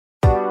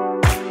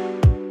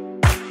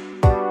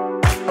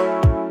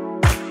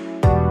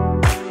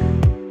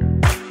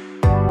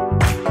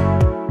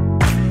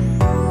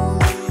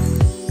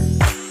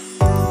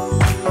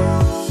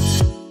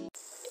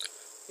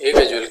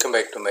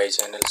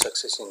channel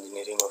Success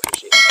Engineering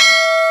Official.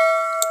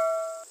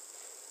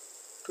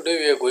 Today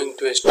we are going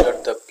to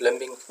start the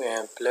plumbing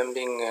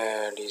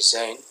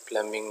design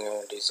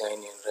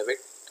in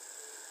Revit.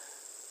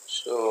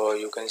 So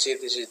you can see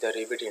this is the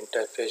Revit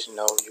interface.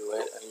 Now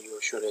you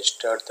should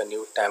start the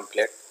new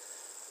template.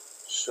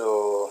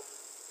 So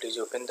please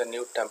open the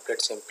new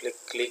template. Simply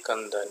click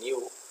on the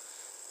new.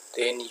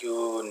 Then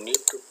you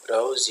need to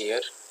browse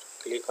here.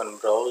 Click on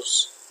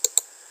browse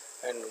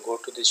and go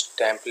to this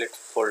template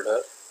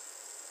folder.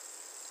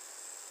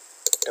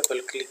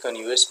 Double click on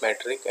US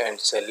metric and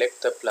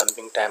select the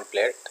plumbing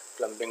template,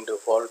 plumbing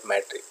default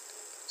metric.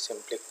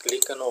 Simply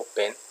click on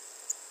open,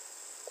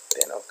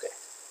 then OK.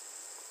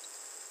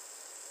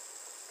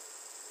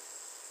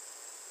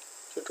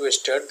 So to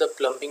start the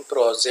plumbing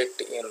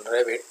project in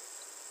Revit,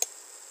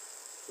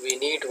 we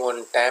need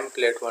one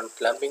template, one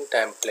plumbing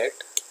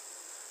template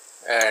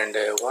and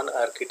one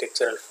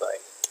architectural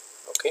file.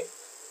 Okay.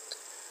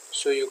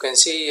 So you can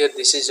see here,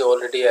 this is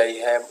already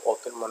I have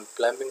opened one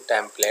plumbing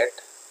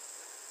template.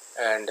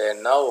 And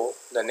now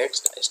the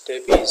next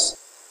step is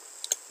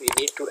we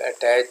need to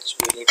attach,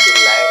 we need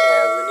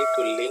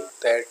to link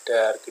that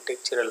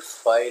architectural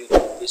file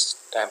in this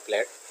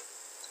template.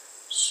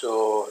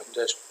 So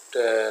just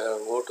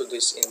go to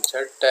this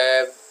insert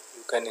tab.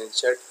 You can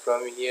insert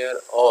from here,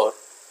 or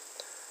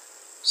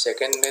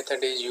second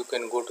method is you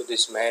can go to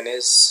this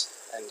manage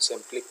and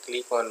simply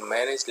click on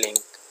manage link.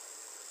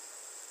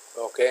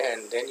 Okay,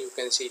 and then you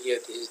can see here,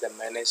 this is the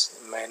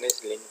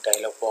manage link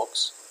dialog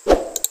box.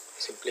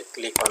 Simply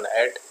click on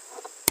add,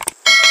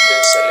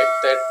 then select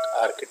that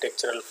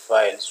architectural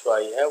file. So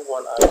I have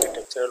one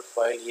architectural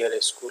file here, a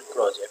school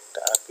project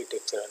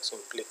architectural.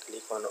 Simply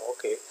click on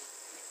OK.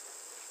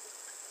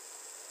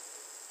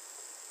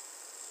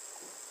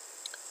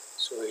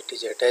 So it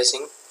is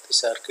attaching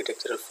this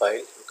architectural file.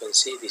 You can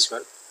see this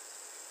one.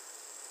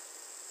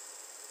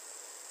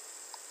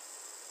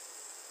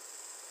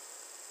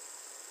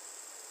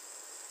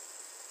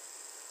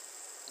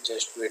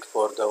 Just wait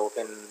for the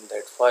open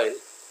that file.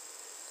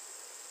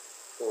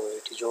 So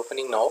it is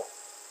opening now.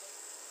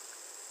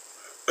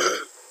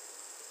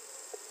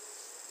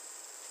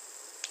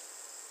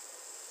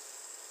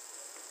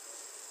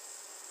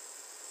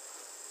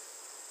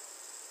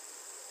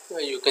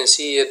 You can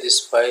see here this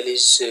file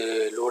is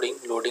loading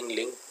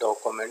link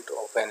document,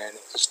 open an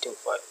existing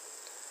file.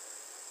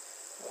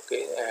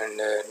 Okay, and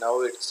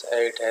now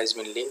it has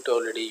been linked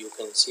already. You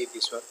can see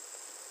this one.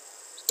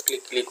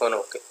 Click on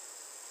OK.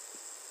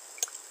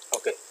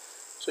 Okay,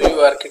 so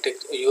your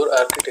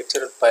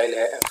architectural file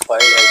has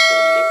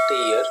been linked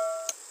here.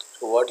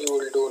 So what you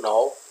will do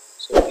now,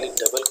 simply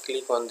double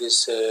click on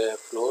this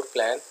floor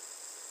plan,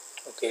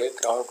 okay,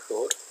 ground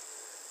floor,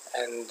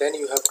 and then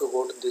you have to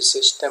go to the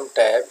system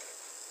tab.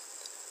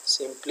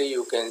 Simply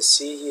you can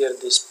see here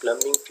this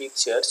plumbing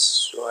fixtures.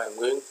 So I am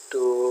going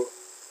to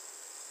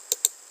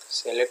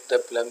select the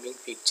plumbing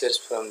fixtures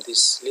from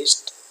this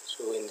list.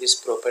 So in this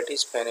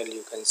properties panel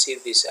you can see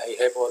this I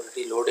have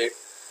already loaded.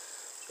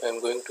 So I am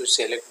going to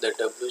select the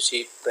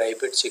WC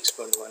private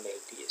 6.1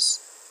 LPS.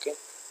 Okay,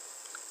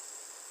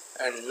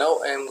 and now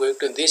I am going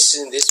to this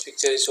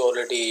picture is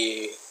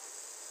already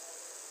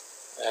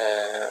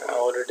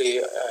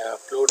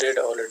uploaded,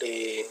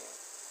 already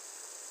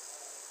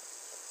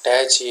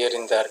attached here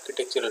in the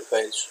architectural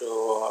file.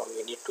 So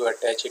we need to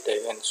attach it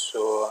again.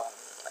 So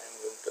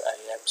I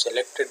have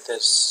selected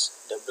this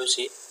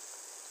WC,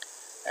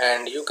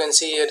 and you can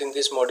see here in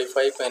this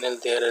modify panel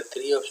there are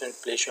three options: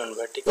 place on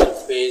vertical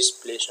face,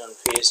 place on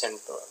face, and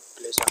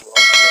place on wall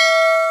plane.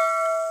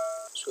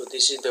 So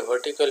this is the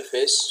vertical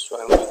face. So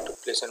I am going to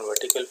place on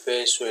vertical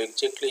face. So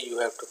exactly you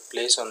have to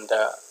place on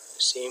the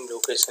same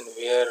location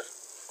where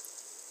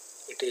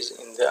it is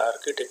in the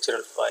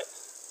architectural file.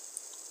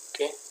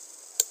 Okay,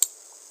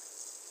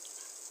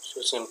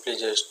 so simply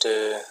just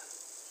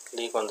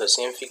click on the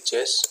same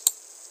fixtures.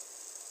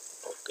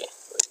 Okay,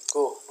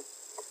 go.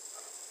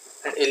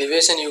 And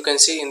elevation, you can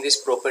see in this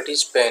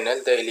properties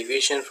panel the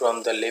elevation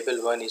from the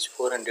level 1 is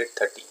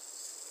 430.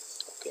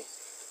 Okay,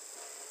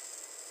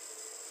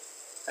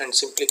 and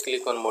simply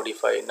click on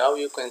modify. Now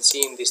you can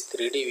see in this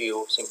 3D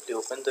view, simply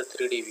open the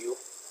 3D view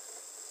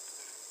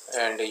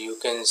and you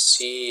can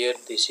see here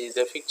this is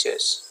the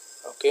fixtures.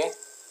 Okay,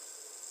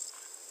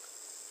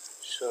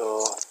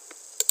 so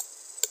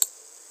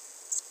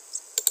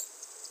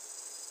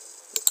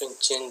you can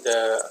change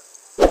the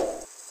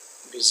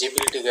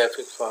visibility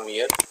graphic from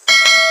here.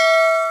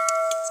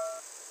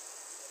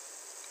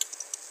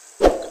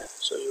 Okay,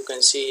 so you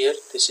can see here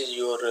this is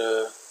your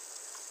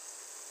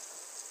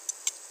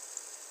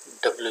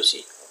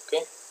WC.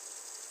 Okay,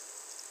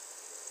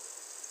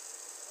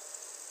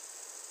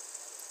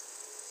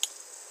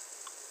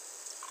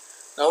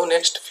 now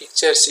next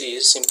fixtures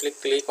is simply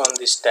click on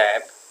this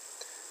tab.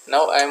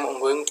 Now I am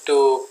going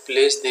to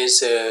place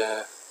this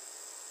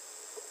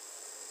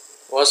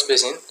wash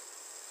basin.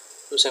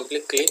 So simply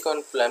click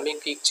on plumbing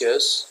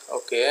fixtures.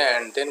 Okay,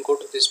 and then go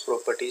to this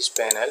properties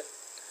panel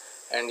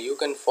and you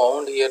can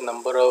found here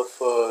number of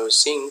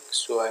sink.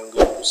 So I am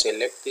going to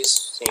select this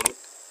sink.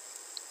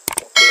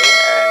 Okay,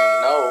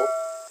 and now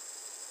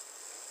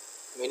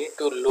we need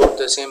to load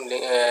the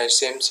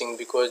same thing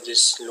because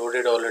this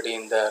loaded already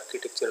in the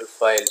architectural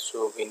file,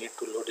 so we need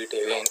to load it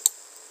again.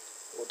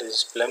 What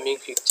is plumbing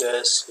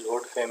fixtures,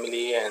 load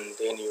family, and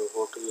then you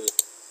go to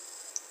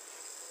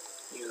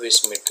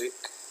US metric,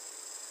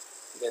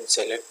 then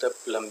select the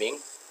plumbing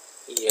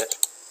here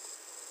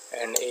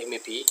and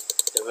MEP,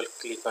 double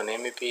click on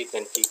MEP,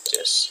 then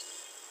fixtures.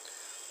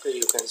 Okay,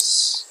 you can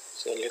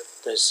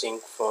select the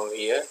sink from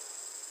here.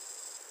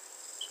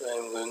 So I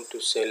am going to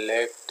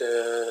select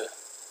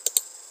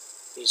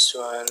this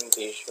one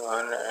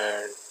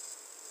and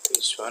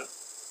this one.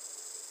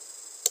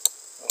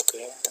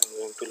 Okay, I'm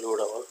going to load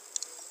all.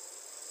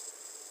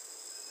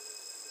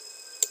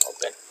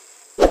 Open.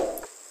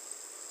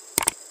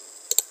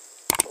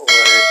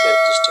 Override the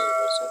existing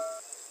version.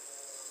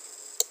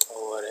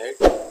 Override.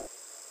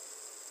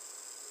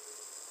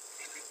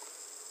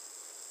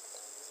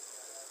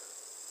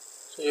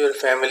 So your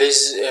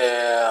family's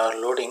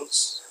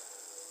loadings.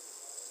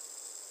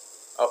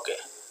 Okay,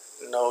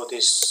 now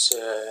this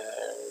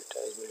it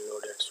has been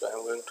loaded. So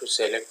I'm going to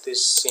select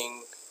this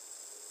sink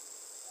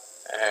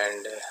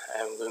and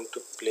I'm going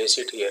to place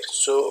it here.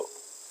 So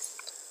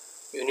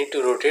you need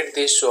to rotate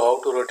this. So how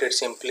to rotate?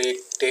 Simply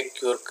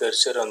take your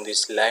cursor on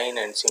this line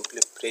and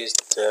simply press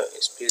the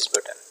space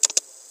button.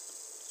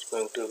 It's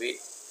going to be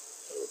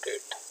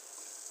rotate.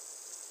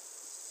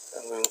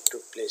 I'm going to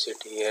place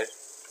it here.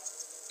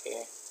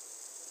 Okay,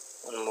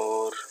 one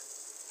more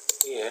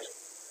here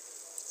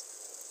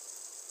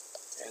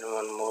and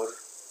one more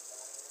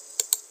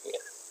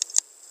here.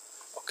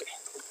 Okay,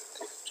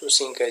 so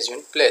sink has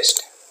been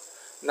placed.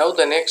 Now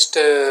the next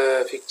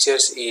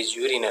fixtures is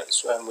urinal.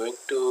 So I'm going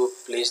to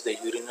place the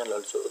urinal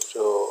also.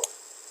 So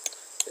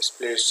let's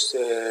place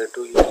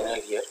two urinal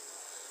here.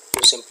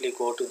 So simply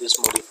go to this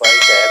modify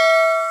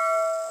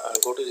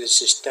tab, go to the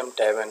system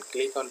tab and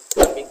click on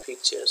plumbing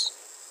fixtures,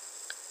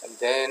 and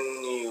then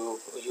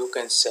you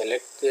can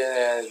select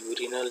the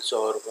urinals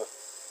or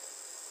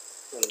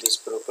on this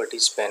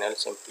properties panel.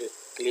 Simply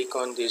click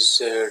on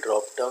this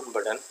drop down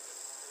button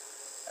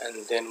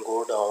and then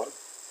go down,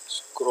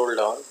 scroll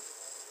down.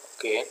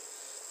 Okay,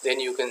 then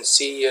you can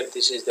see here,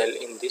 this is the,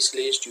 in this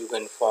list you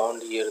can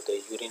found here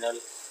the urinal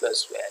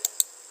plus well.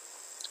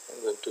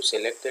 I'm going to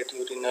select that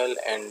urinal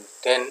and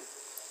then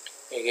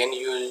again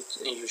you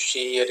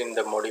see here in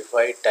the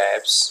modify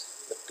tabs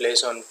the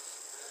place on,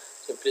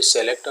 simply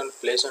select on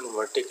place on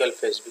vertical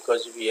face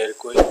because we are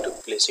going to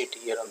place it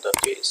here on the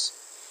face.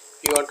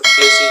 If you want to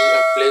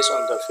place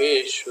on the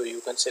face, so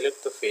you can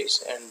select the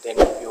face, and then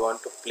if you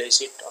want to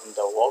place it on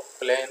the work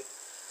plane,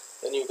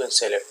 then you can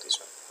select this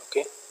one.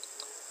 Okay,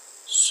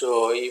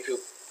 so if you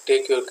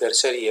take your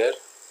cursor here,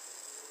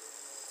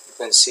 you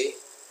can see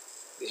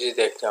this is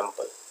the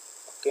example.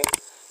 Okay,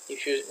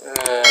 if you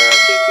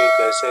take your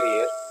cursor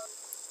here,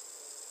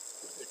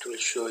 it will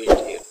show it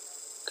here.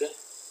 Okay,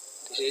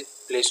 this is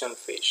place on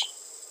face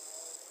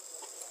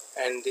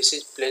and this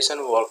is place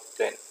on work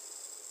plane,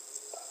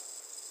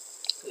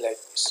 like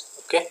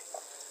this. Okay,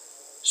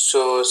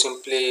 so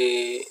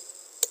simply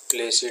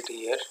place it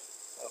here.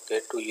 Okay,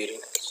 two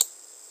urinals.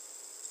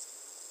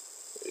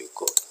 Very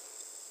good.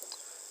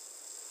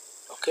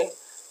 Okay,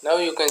 now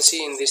you can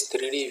see in this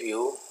 3D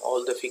view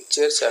all the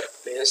fixtures are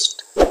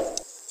placed.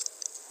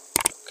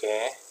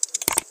 Okay,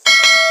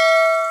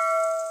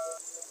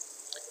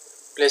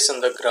 place on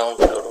the ground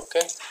floor.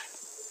 Okay,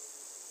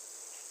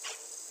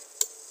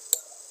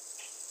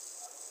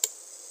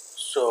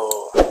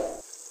 so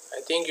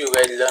I think you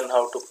guys learn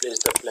how to place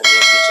the plumbing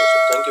features. So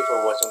thank you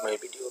for watching my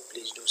video.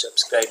 Please do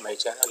subscribe my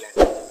channel and hit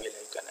the bell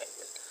icon as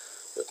well.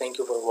 So thank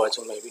you for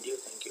watching my video.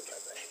 Thank you.